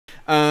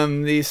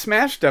The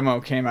Smash demo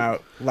came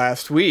out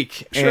last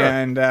week, Sure.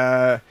 and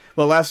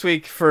well, last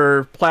week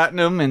for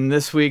Platinum, and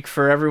this week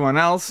for everyone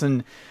else.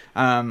 And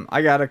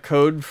I got a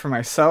code for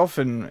myself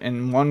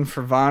and one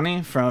for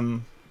Vani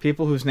from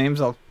people whose names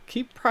I'll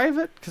keep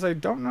private because I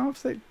don't know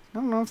if they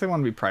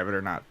want to be private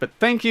or not. But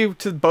thank you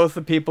to both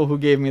the people who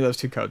gave me those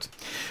 2 codes.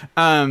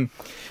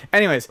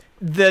 Anyways,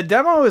 the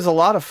demo is a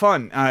lot of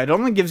fun. It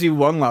only gives you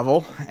 1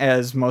 level,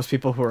 as most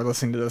people who are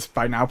listening to this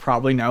by now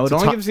probably know. It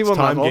only gives you 1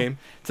 level. Game.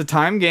 It's a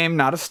time game,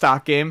 not a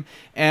stock game.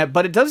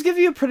 But it does give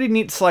you a pretty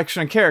neat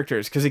selection of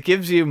characters, because it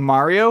gives you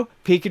Mario,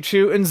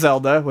 Pikachu, and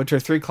Zelda, which are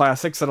 3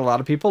 classics that a lot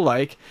of people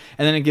like.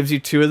 And then it gives you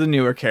 2 of the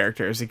newer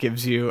characters. It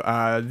gives you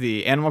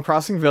the Animal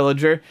Crossing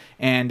Villager,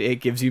 and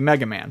it gives you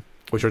Mega Man.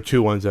 Which are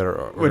 2 ones that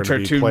are Which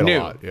are 2 played new. a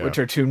lot. Yeah. Which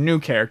are 2 new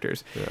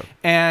characters. Yeah.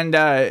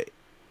 And,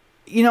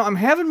 you know, I'm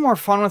having more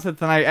fun with it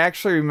than I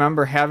actually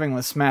remember having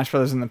with Smash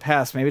Brothers in the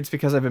past. Maybe it's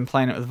because I've been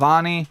playing it with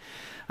Vani.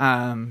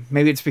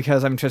 Maybe it's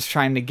because I'm just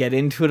trying to get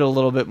into it a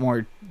little bit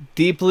more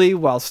deeply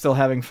while still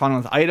having fun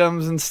with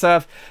items and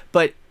stuff.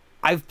 But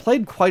I've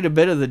played quite a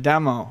bit of the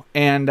demo,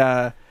 and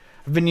I've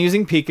been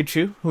using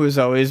Pikachu, who has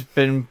always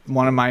been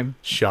one of my...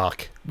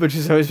 Shock. Which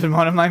has always been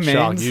one of my mains.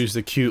 Shock. Use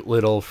the cute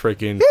little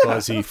freaking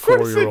fuzzy of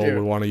course I 4-year-old do.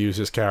 would want to use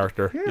this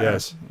character. Yeah,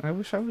 Yes. I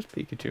wish I was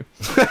Pikachu.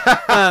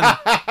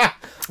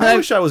 I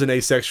wish I was an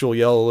asexual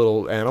yellow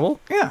little animal.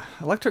 Yeah,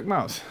 electric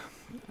mouse.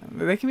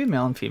 They can be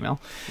male and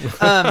female.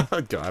 God, I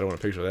don't want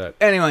to picture that.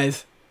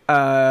 Anyways,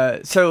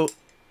 so,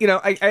 you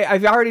know,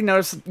 I've already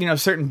noticed, you know,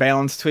 certain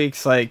balance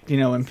tweaks, like, you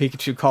know, when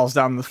Pikachu calls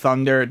down the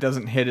thunder, it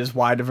doesn't hit as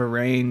wide of a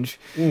range,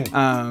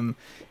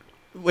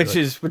 which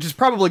is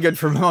probably good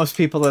for most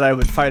people that I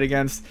would fight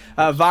against.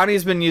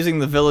 Vani's been using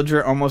the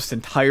Villager almost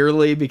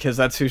entirely because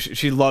that's who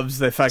she loves,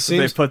 the fact that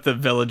they put the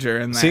Villager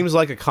in there. Seems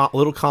like a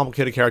little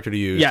complicated character to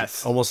use.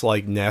 Yes. Almost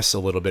like Ness a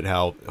little bit,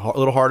 a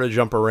little harder to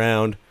jump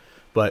around,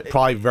 but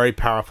probably very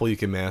powerful. You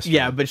can master.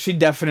 Yeah, but she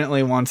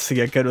definitely wants to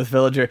get good with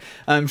Villager.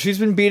 She's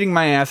been beating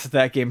my ass at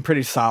that game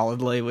pretty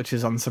solidly, which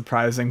is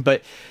unsurprising.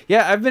 But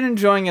yeah, I've been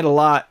enjoying it a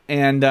lot,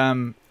 and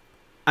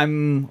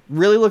I'm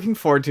really looking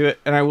forward to it,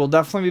 and I will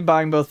definitely be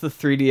buying both the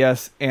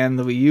 3DS and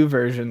the Wii U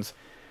versions.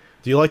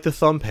 Do you like the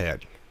thumb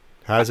pad?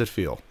 How does it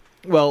feel?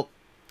 Well,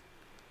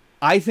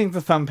 I think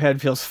the thumb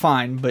pad feels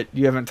fine, but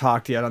you haven't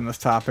talked yet on this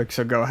topic,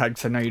 so go ahead,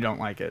 because I know you don't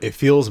like it. It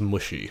feels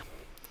mushy.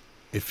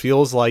 It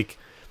feels like...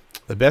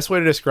 The best way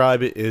to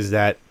describe it is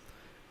that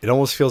it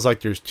almost feels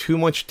like there's too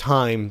much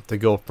time to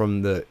go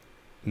from the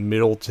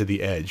middle to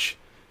the edge,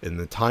 and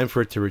the time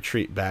for it to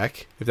retreat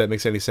back, if that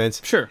makes any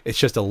sense. Sure. It's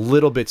just a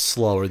little bit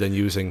slower than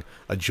using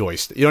a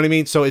joystick. You know what I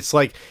mean? So it's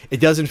like, it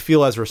doesn't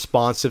feel as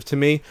responsive to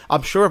me.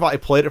 I'm sure if I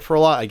played it for a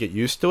lot, I get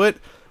used to it,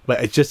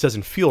 but it just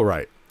doesn't feel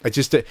right. It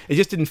just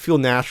didn't feel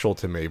natural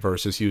to me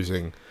versus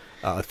using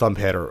a thumb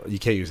pad, or you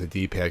can't use a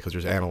D-pad because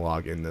there's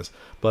analog in this.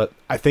 But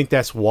I think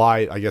that's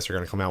why I guess they're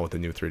going to come out with the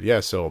new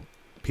 3DS. So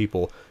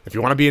people, if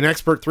you want to be an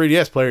expert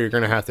 3DS player, you're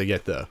going to have to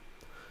get the,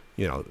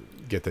 you know,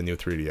 get the new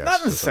 3DS.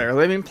 Not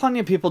necessarily. I mean, plenty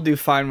of people do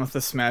fine with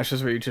the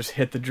smashes where you just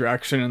hit the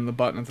direction and the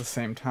button at the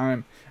same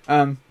time.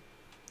 I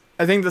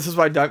think this is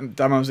why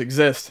demos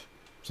exist.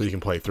 So you can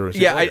play through.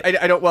 Yeah,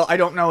 I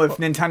don't know if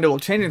Nintendo will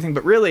change anything,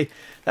 but really,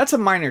 that's a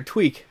minor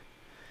tweak.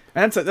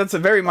 And that's a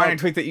very minor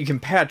tweak that you can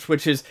patch,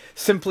 which is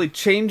simply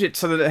change it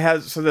so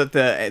that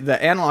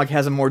the analog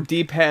has a more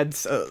D-pad,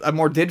 a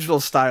more digital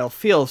style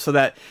feel, so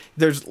that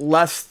there's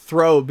less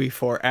throw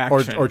before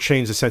action. Or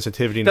change the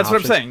sensitivity. That's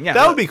what I'm saying. Yeah,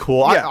 that would be cool.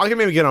 Yeah. I can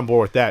maybe get on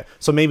board with that.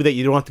 So maybe that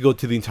you don't have to go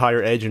to the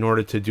entire edge in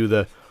order to do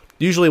the.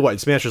 Usually, what in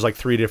Smash there's like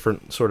 3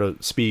 different sort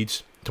of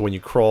speeds to when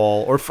you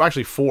crawl, or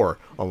actually 4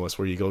 almost,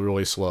 where you go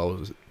really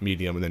slow,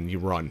 medium, and then you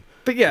run.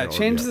 But yeah, you know,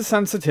 change the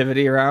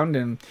sensitivity around,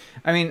 and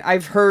I mean,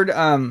 I've heard,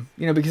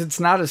 you know, because it's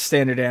not a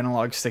standard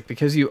analog stick,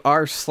 because you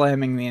are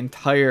slamming the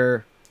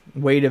entire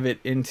weight of it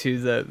into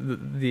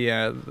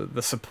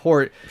the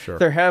support. Sure.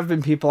 There have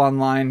been people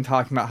online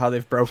talking about how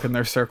they've broken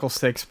their circle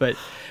sticks, but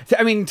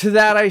I mean, to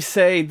that I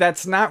say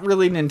that's not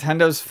really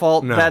Nintendo's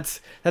fault. No.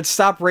 That's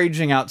stop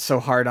raging out so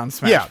hard on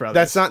Smash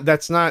Brothers.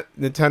 That's not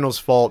Nintendo's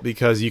fault,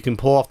 because you can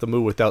pull off the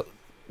move without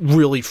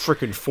really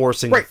freaking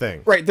forcing the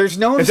thing. Right. There's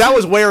no. If that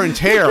was wear and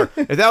tear,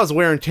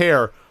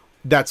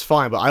 that's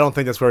fine. But I don't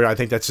think that's where. I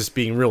think that's just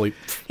being really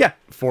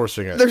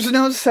forcing it. There's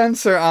no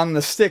sensor on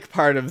the stick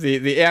part of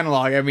the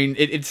analog. I mean,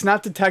 it's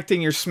not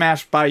detecting your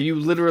smash by you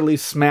literally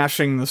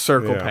smashing the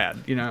circle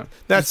pad. You know,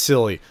 that's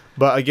silly.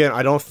 But again,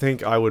 I don't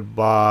think I would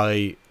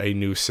buy a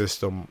new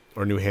system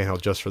or new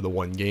handheld just for the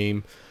one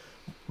game.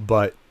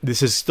 But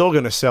this is still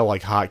going to sell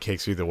like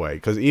hotcakes either way.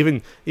 Because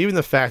even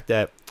the fact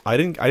that I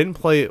didn't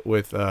play it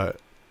with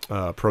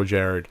Pro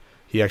Jared.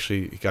 He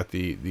actually got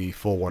the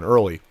full one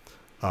early,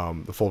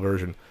 the full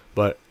version.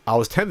 But I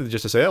was tempted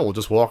just to say, oh, we'll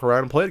just walk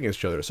around and play it against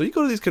each other. So you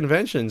go to these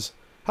conventions.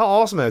 How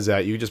awesome is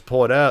that? You just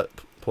pull out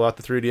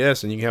the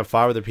 3DS, and you can have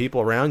 5 other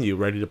people around you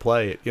ready to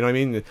play it. You know what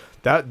I mean?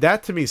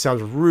 That to me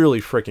sounds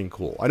really freaking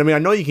cool. I mean, I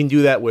know you can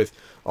do that with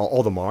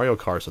all the Mario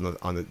Karts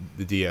on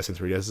the DS and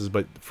 3DSs,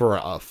 but for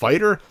a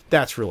fighter,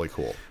 that's really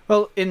cool.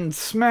 Well, in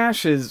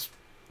Smash's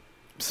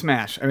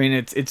Smash. I mean,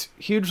 it's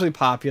hugely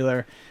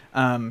popular.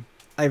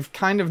 I've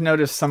kind of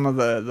noticed some of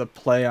the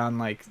play on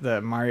like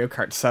the Mario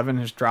Kart 7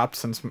 has dropped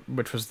since,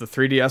 which was the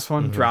 3DS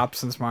one, dropped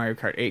since Mario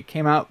Kart 8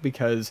 came out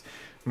because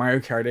Mario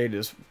Kart 8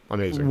 is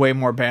Amazing. way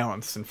more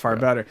balanced and far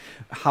better.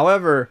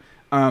 However,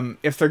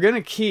 if they're going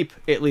to keep,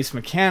 at least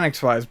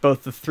mechanics-wise,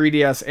 both the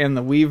 3DS and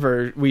the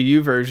Wii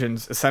U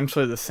versions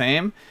essentially the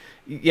same,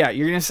 yeah,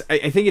 you're gonna.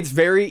 I think it's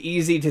very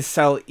easy to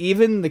sell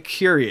even the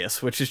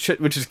curious, which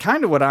is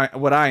kind of what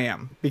I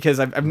am, because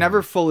I've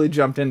never fully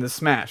jumped into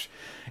Smash.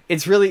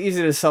 It's really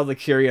easy to sell the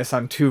curious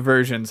on two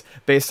versions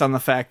based on the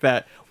fact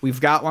that we've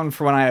got one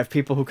for when I have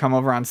people who come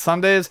over on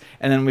Sundays,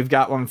 and then we've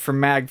got one for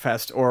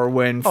MagFest or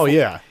when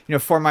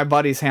for my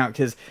buddies hang out,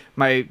 because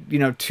my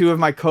two of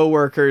my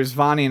coworkers,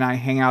 Vonnie and I,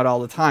 hang out all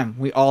the time.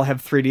 We all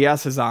have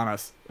 3DSs on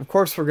us. Of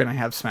course we're gonna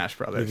have Smash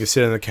Brothers. You can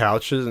sit on the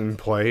couches and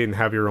play and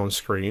have your own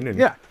screen, and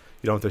yeah.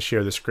 You don't have to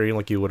share the screen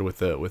like you would with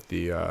the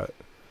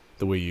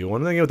Wii U.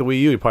 One thing with the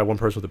Wii U, you probably one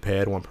person with the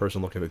pad, one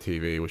person looking at the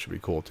TV, which would be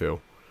cool too.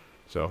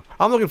 So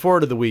I'm looking forward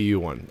to the Wii U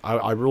one.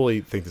 I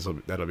really think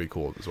that'll be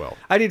cool as well.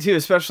 I do too,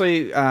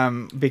 especially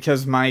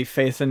because my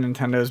faith in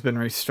Nintendo has been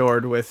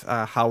restored with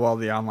how well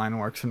the online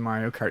works in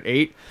Mario Kart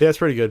 8. Yeah, it's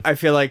pretty good. I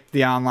feel like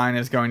the online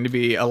is going to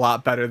be a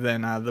lot better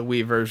than the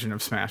Wii version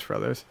of Smash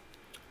Brothers.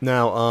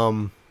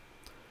 Now,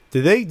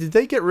 did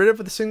they get rid of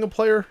the single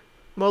player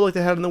mode like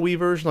they had in the Wii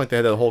version? Like they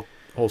had the whole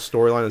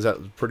storyline? Is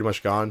that pretty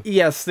much gone?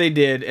 Yes, they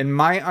did, and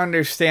my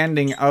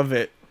understanding of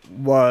it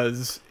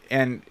was,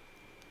 and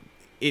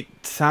it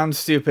sounds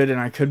stupid and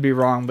I could be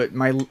wrong, but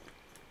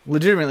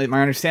legitimately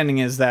my understanding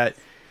is that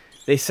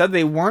they said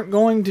they weren't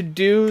going to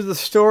do the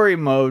story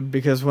mode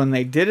because when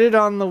they did it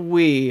on the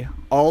Wii,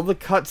 all the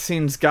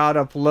cutscenes got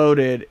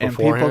uploaded and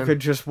people could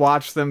just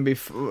watch them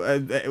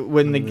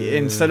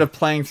instead of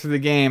playing through the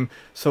game.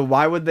 So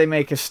why would they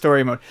make a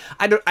story mode?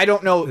 I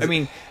don't know. I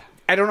mean,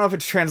 I don't know if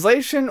it's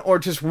translation or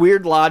just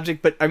weird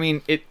logic, but I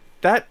mean,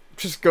 that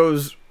just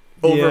goes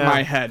over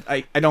my head.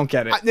 I don't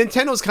get it.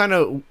 Nintendo's kind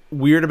of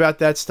weird about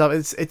that stuff.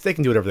 It's they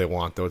can do whatever they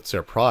want, though. It's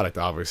their product,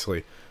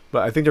 obviously.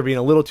 But I think they're being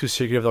a little too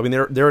secretive. I mean,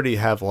 they already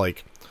have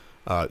like,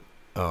 what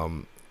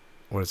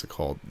is it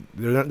called?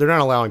 They're not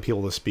allowing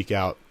people to speak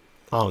out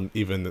on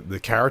even the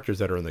characters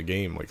that are in the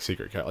game, like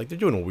secret like they're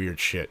doing weird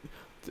shit,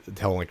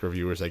 telling like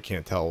reviewers they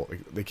can't tell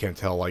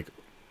like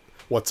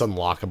what's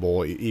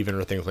unlockable even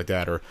or things like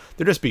that, or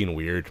they're just being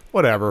weird.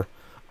 Whatever.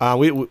 I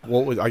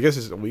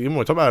guess we even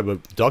want to talk about it,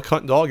 but Duck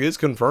Hunt Dog is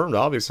confirmed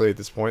obviously at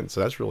this point, so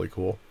that's really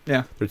cool.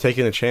 Yeah, they're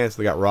taking a chance.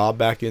 They got Rob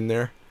back in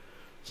there.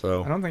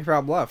 So I don't think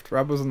Rob left.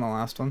 Rob was in the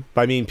last one.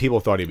 But I mean, people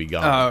thought he'd be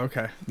gone. Oh,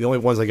 okay. The only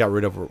ones they got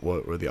rid of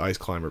were the Ice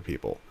Climber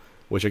people,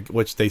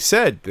 which they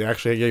said they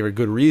actually gave a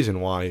good reason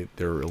why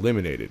they're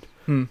eliminated.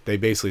 They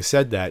basically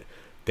said that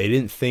they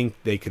didn't think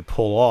they could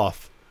pull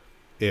off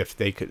if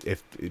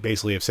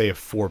say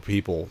 4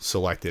 people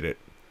selected it,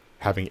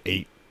 having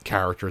 8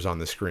 characters on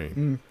the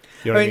screen.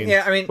 You know what I mean?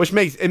 Yeah, I mean, which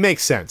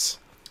makes sense.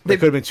 It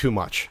could have been too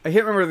much. I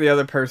can't remember the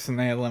other person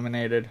they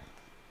eliminated.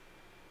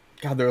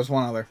 God, there was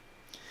one other.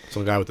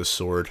 Some guy with a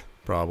sword,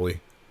 probably.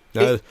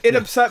 It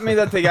upset me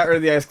that they got rid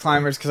of the Ice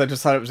Climbers because I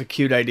just thought it was a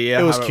cute idea.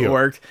 It was how cute. It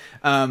worked.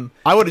 I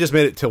would have just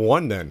made it to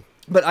 1 then.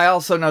 But I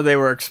also know they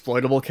were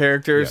exploitable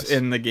characters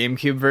in the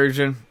GameCube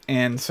version,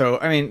 and so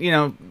I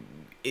mean,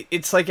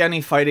 it's like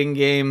any fighting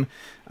game.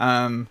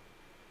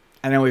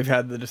 I know we've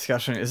had the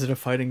discussion: is it a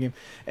fighting game?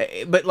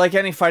 But like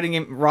any fighting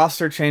game,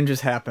 roster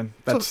changes happen.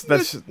 That's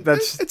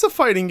it's a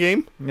fighting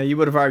game. Yeah, you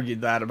would have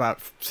argued that about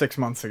 6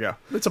 months ago.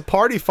 It's a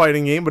party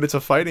fighting game, but it's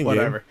a fighting game.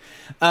 Whatever.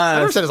 I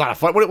never said it's not a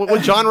fight.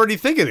 What genre do you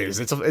think it is?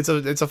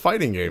 It's a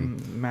fighting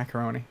game.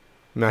 Macaroni.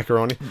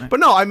 But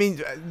no, I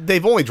mean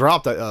they've only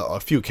dropped a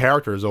few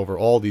characters over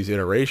all these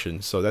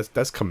iterations, so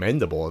that's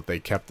commendable if they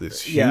kept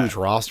this huge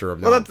roster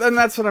of. Well,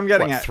 that's what I'm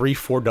getting at.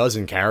 3-4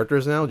 dozen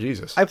characters now,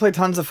 Jesus. I play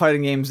tons of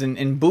fighting games,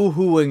 and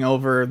boo-hooing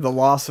over the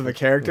loss of a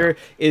character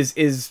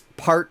is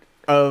part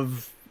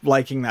of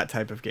liking that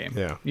type of game.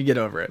 Yeah, you get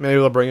over it. Maybe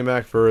they'll bring it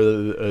back for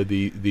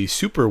the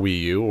Super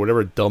Wii U or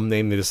whatever dumb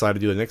name they decide to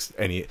do the next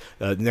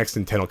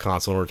Nintendo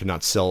console in order to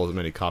not sell as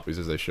many copies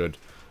as they should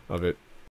of it.